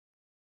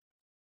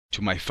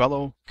To my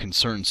fellow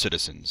concerned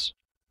citizens,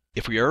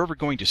 if we are ever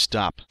going to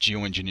stop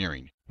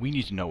geoengineering, we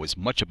need to know as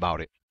much about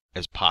it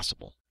as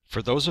possible.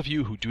 For those of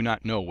you who do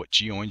not know what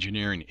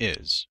geoengineering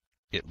is,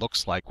 it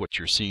looks like what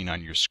you're seeing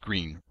on your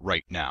screen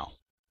right now.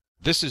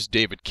 This is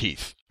David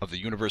Keith of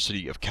the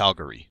University of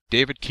Calgary.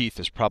 David Keith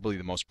is probably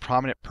the most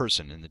prominent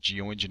person in the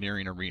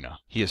geoengineering arena.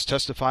 He has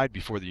testified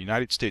before the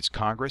United States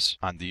Congress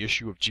on the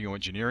issue of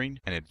geoengineering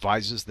and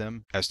advises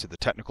them as to the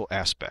technical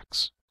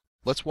aspects.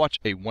 Let's watch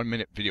a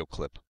 1-minute video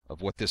clip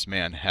of what this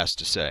man has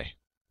to say.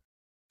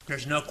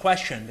 There's no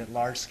question that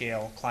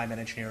large-scale climate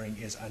engineering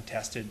is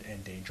untested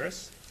and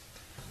dangerous.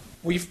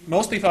 We've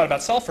mostly thought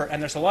about sulfur,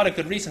 and there's a lot of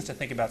good reasons to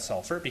think about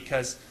sulfur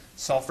because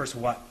sulfur is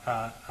what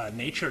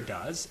nature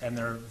does, and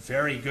there are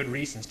very good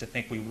reasons to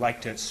think we would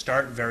like to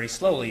start very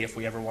slowly if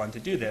we ever wanted to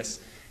do this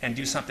and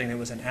do something that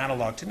was an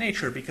analog to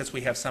nature because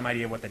we have some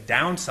idea what the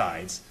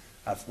downsides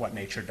of what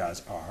nature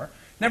does are.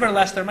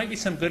 Nevertheless, there might be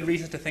some good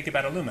reasons to think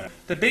about alumina.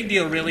 The big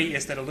deal really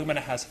is that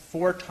alumina has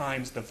 4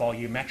 times the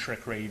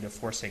volumetric rate of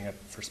forcing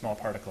for small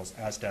particles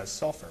as does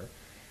sulfur.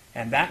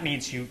 And that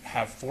means you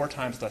have 4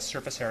 times less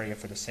surface area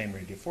for the same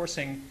rate of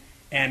forcing.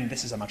 And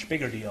this is a much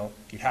bigger deal.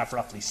 You'd have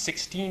roughly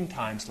 16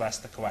 times less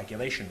the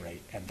coagulation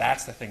rate. And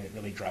that's the thing that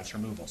really drives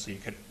removal. So you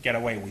could get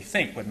away, we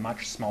think, with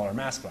much smaller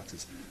mass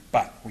fluxes.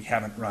 But we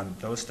haven't run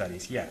those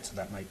studies yet, so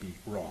that might be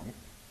wrong.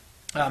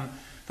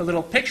 The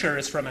little picture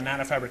is from a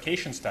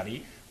nanofabrication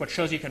study, which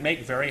shows you can make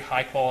very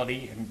high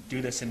quality, and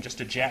do this in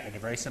just a jet in a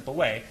very simple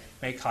way,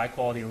 make high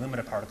quality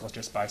alumina particles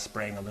just by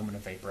spraying alumina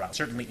vapor out.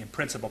 Certainly in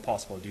principle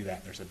possible to do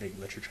that. There's a big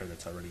literature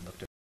that's already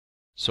looked at.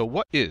 So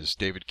what is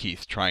David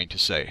Keith trying to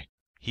say?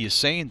 He is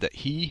saying that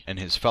he and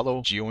his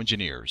fellow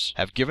geoengineers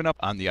have given up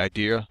on the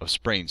idea of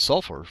spraying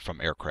sulfur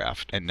from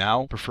aircraft and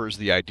now prefers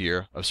the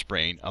idea of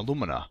spraying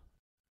alumina.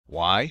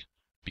 Why?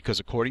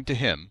 Because according to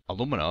him,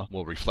 alumina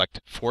will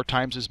reflect 4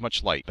 times as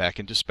much light back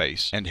into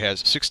space and has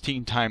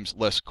 16 times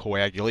less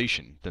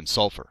coagulation than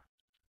sulfur.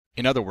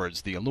 In other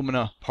words, the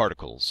alumina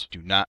particles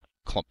do not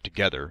clump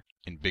together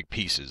in big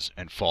pieces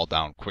and fall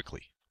down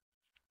quickly.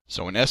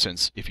 So in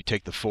essence, if you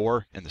take the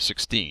 4 and the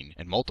 16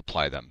 and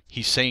multiply them,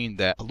 he's saying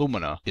that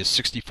alumina is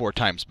 64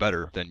 times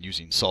better than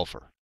using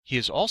sulfur. He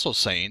is also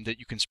saying that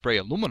you can spray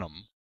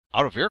aluminum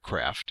out of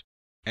aircraft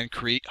and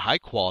create high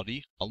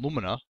quality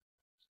alumina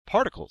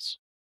particles.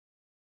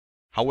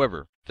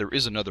 However, there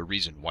is another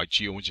reason why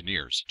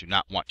geoengineers do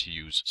not want to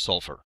use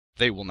sulfur.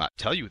 They will not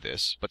tell you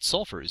this, but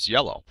sulfur is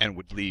yellow and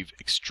would leave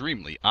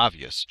extremely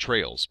obvious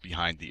trails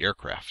behind the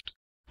aircraft.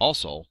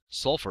 Also,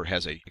 sulfur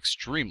has an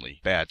extremely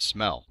bad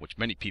smell, which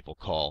many people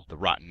call the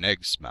rotten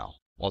egg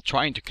smell. While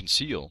trying to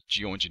conceal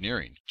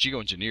geoengineering,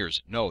 geoengineers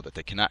know that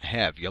they cannot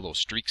have yellow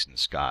streaks in the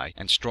sky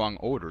and strong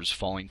odors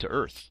falling to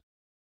Earth.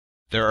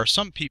 There are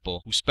some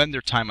people who spend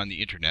their time on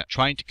the internet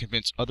trying to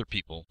convince other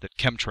people that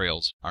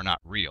chemtrails are not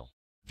real.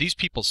 These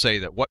people say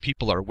that what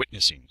people are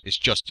witnessing is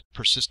just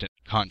persistent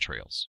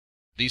contrails.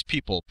 These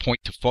people point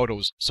to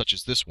photos such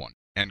as this one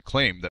and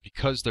claim that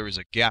because there is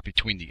a gap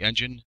between the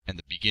engine and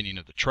the beginning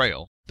of the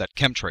trail, that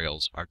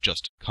chemtrails are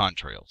just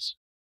contrails.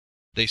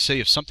 They say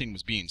if something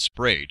was being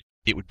sprayed,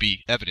 it would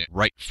be evident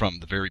right from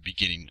the very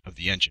beginning of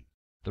the engine.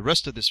 The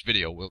rest of this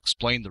video will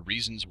explain the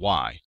reasons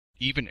why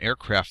even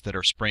aircraft that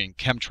are spraying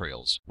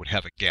chemtrails would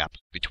have a gap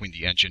between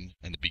the engine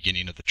and the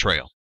beginning of the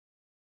trail.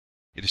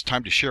 It is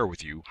time to share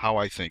with you how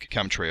I think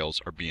chemtrails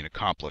are being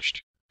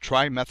accomplished.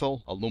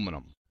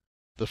 Trimethylaluminum.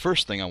 The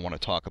first thing I want to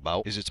talk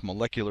about is its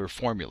molecular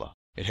formula.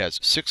 It has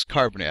 6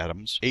 carbon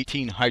atoms,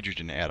 18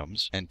 hydrogen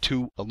atoms, and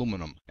 2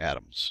 aluminum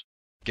atoms.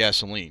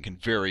 Gasoline can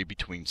vary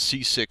between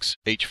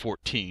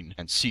C6H14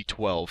 and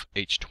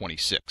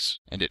C12H26,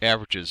 and it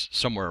averages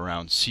somewhere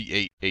around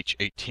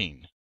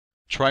C8H18.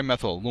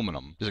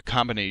 Trimethylaluminum is a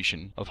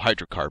combination of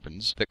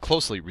hydrocarbons that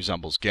closely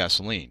resembles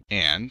gasoline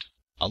and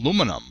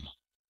aluminum.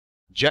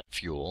 Jet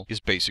fuel is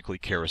basically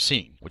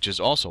kerosene, which is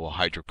also a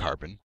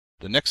hydrocarbon.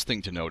 The next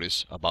thing to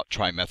notice about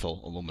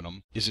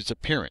trimethylaluminum is its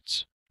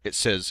appearance. It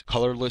says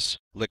colorless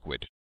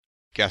liquid.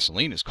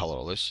 Gasoline is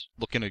colorless.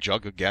 Look in a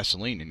jug of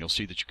gasoline and you'll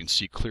see that you can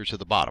see clear to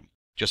the bottom.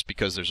 Just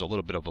because there's a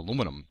little bit of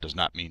aluminum does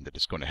not mean that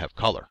it's going to have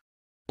color.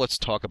 Let's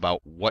talk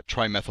about what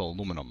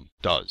trimethylaluminum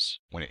does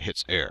when it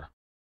hits air.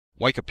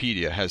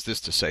 Wikipedia has this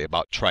to say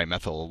about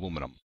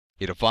trimethylaluminum.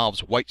 It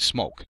evolves white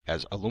smoke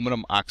as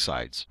aluminum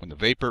oxides when the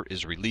vapor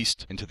is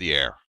released into the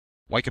air.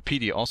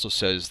 Wikipedia also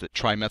says that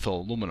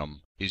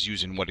trimethylaluminum is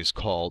used in what is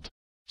called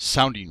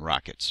sounding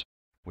rockets,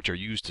 which are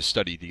used to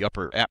study the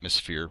upper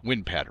atmosphere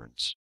wind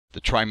patterns.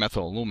 The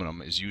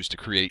trimethylaluminum is used to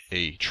create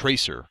a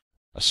tracer,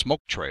 a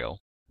smoke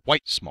trail,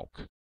 white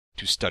smoke,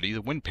 to study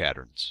the wind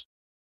patterns.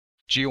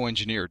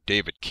 Geoengineer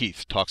David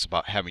Keith talks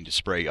about having to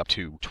spray up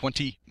to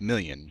 20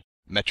 million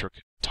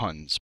metric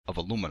tons of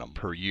aluminum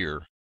per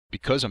year.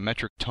 Because a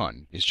metric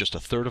ton is just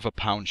 1/3 of a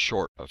pound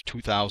short of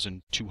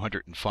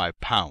 2,205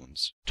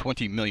 pounds,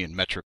 20 million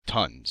metric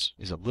tons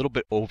is a little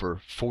bit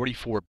over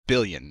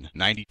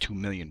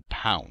 44,092,000,000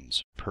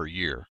 pounds per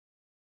year.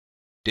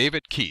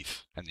 David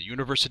Keith and the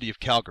University of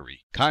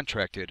Calgary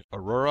contracted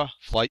Aurora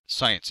Flight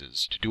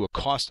Sciences to do a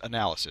cost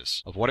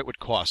analysis of what it would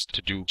cost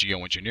to do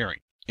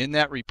geoengineering. In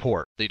that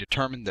report, they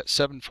determined that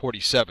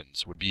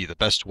 747s would be the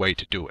best way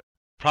to do it,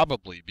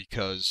 probably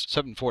because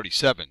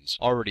 747s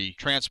already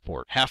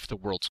transport half the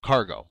world's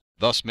cargo,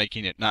 thus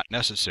making it not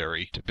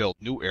necessary to build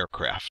new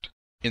aircraft.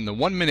 In the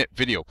 1-minute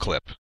video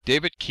clip,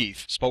 David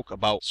Keith spoke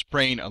about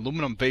spraying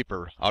aluminum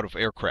vapor out of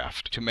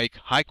aircraft to make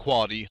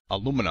high-quality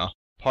alumina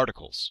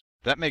particles.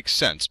 That makes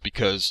sense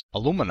because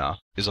alumina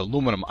is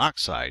aluminum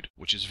oxide,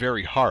 which is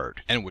very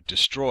hard and would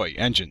destroy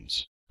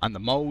engines. On the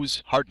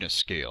Mohs hardness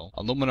scale,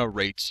 alumina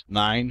rates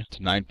 9 to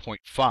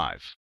 9.5.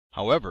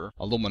 However,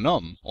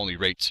 aluminum only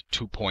rates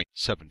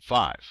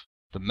 2.75.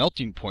 The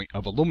melting point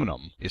of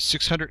aluminum is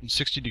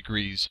 660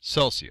 degrees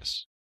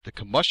Celsius. The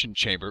combustion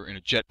chamber in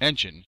a jet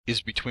engine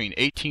is between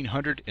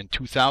 1800 and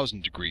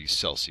 2000 degrees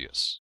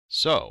Celsius.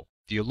 So,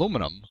 the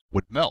aluminum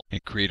would melt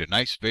and create a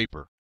nice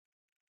vapor.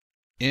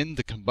 In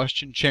the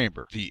combustion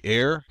chamber, the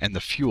air and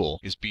the fuel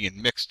is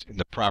being mixed in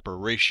the proper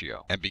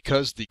ratio, and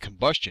because the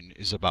combustion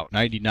is about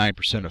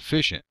 99%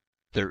 efficient,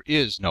 there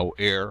is no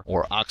air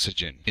or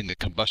oxygen in the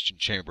combustion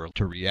chamber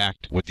to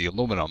react with the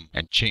aluminum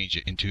and change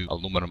it into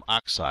aluminum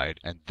oxide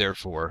and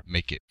therefore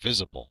make it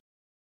visible.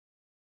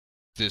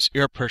 This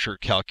air pressure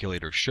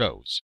calculator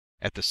shows,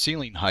 at the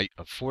ceiling height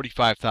of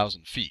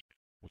 45,000 feet,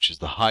 which is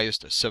the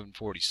highest a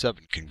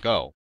 747 can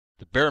go,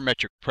 the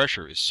barometric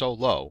pressure is so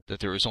low that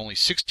there is only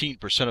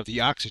 16% of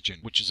the oxygen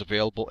which is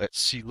available at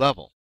sea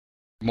level.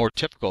 More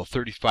typical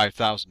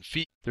 35,000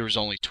 feet, there is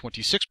only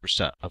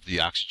 26% of the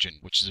oxygen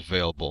which is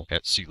available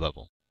at sea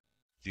level.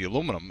 The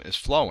aluminum is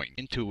flowing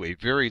into a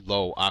very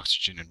low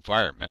oxygen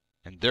environment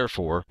and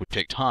therefore would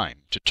take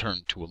time to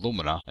turn to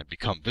alumina and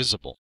become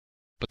visible.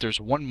 But there's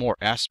one more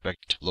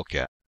aspect to look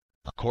at.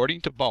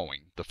 According to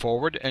Boeing, the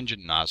forward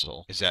engine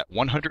nozzle is at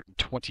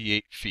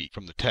 128 feet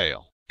from the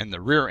tail, and the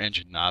rear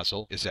engine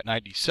nozzle is at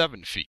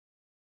 97 feet.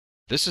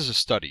 This is a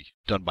study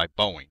done by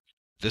Boeing.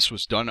 This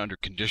was done under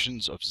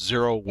conditions of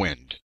zero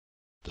wind.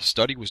 The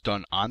study was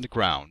done on the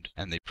ground,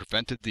 and they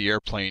prevented the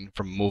airplane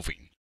from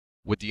moving.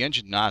 With the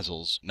engine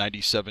nozzles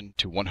 97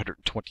 to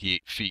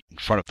 128 feet in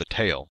front of the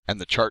tail,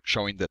 and the chart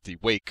showing that the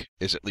wake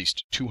is at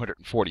least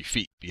 240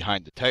 feet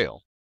behind the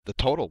tail, the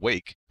total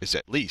wake is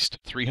at least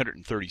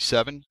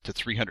 337 to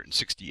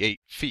 368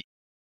 feet.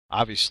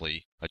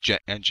 Obviously, a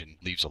jet engine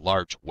leaves a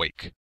large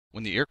wake.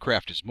 When the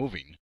aircraft is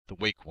moving, the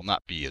wake will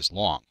not be as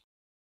long.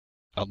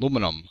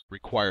 Aluminum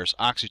requires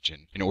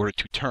oxygen in order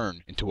to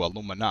turn into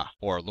alumina,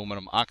 or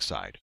aluminum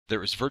oxide.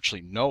 There is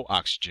virtually no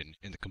oxygen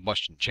in the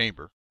combustion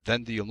chamber.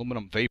 Then the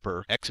aluminum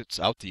vapor exits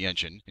out the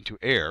engine into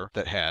air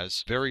that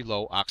has very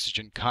low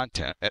oxygen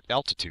content at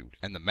altitude,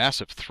 and the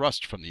massive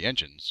thrust from the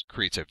engines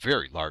creates a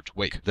very large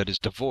wake that is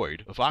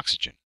devoid of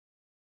oxygen.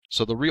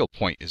 So the real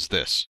point is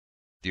this.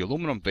 The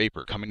aluminum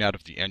vapor coming out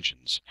of the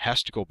engines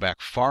has to go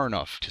back far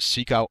enough to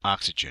seek out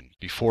oxygen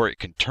before it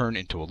can turn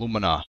into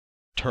alumina,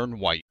 turn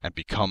white, and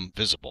become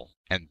visible.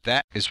 And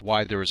that is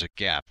why there is a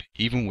gap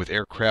even with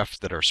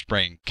aircraft that are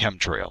spraying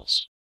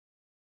chemtrails.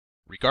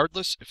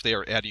 Regardless if they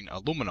are adding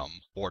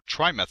aluminum or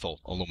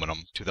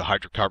trimethylaluminum to the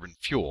hydrocarbon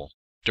fuel,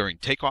 during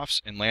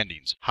takeoffs and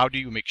landings, how do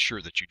you make sure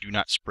that you do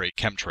not spray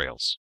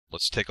chemtrails?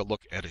 Let's take a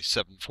look at a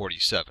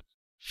 747.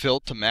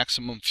 Filled to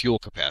maximum fuel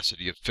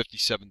capacity of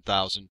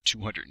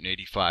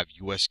 57,285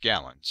 US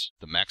gallons,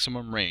 the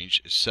maximum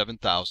range is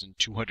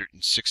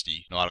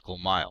 7,260 nautical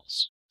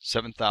miles.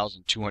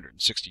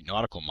 7,260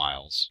 nautical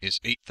miles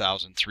is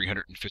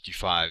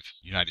 8,355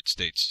 United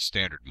States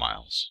standard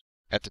miles.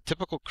 At the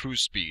typical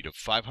cruise speed of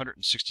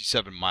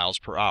 567 miles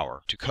per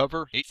hour, to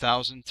cover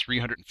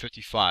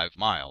 8,355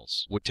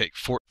 miles would take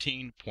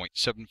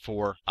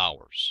 14.74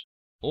 hours,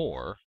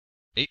 or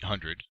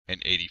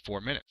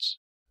 884 minutes.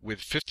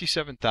 With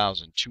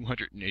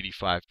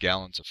 57,285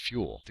 gallons of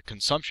fuel, the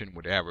consumption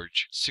would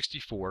average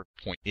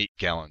 64.8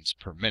 gallons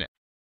per minute.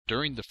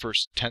 During the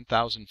first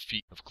 10,000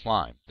 feet of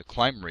climb, the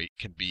climb rate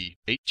can be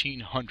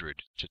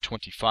 1,800 to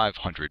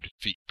 2,500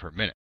 feet per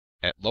minute.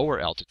 At lower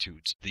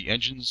altitudes, the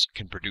engines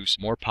can produce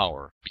more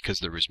power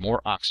because there is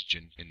more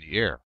oxygen in the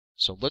air.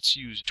 So let's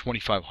use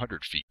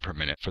 2,500 feet per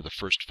minute for the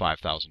first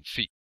 5,000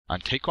 feet. On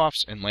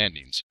takeoffs and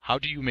landings, how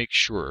do you make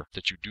sure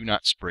that you do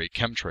not spray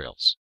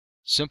chemtrails?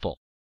 Simple.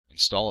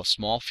 Install a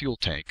small fuel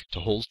tank to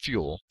hold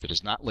fuel that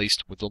is not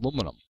laced with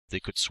aluminum. They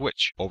could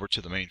switch over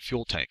to the main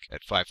fuel tank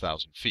at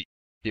 5,000 feet.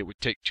 It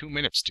would take 2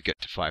 minutes to get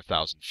to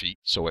 5,000 feet,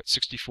 so at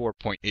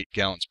 64.8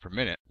 gallons per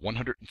minute,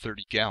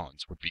 130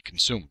 gallons would be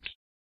consumed.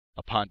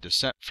 Upon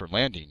descent for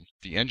landing,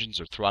 the engines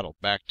are throttled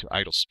back to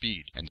idle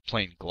speed and the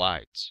plane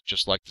glides,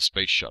 just like the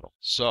space shuttle.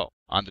 So,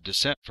 on the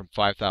descent from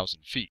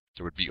 5,000 feet,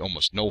 there would be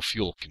almost no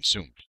fuel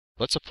consumed.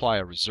 Let's apply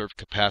a reserve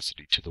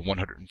capacity to the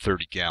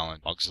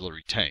 130-gallon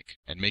auxiliary tank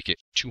and make it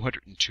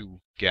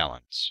 202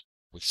 gallons.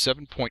 With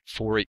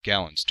 7.48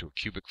 gallons to a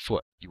cubic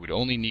foot, you would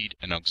only need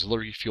an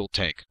auxiliary fuel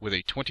tank with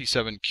a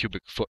 27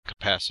 cubic foot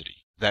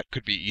capacity. That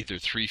could be either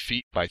 3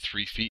 feet by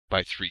 3 feet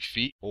by 3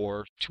 feet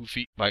or 2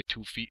 feet by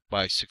 2 feet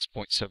by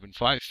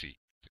 6.75 feet.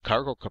 The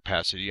cargo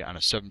capacity on a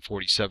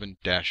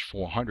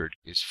 747-400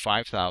 is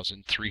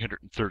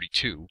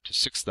 5,332 to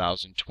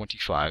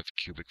 6,025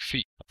 cubic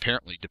feet,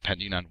 apparently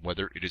depending on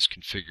whether it is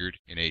configured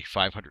in a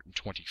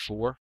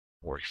 524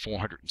 or a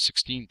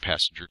 416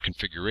 passenger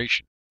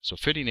configuration. So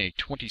fitting a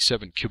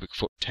 27 cubic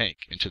foot tank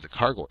into the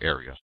cargo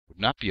area would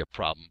not be a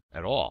problem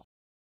at all.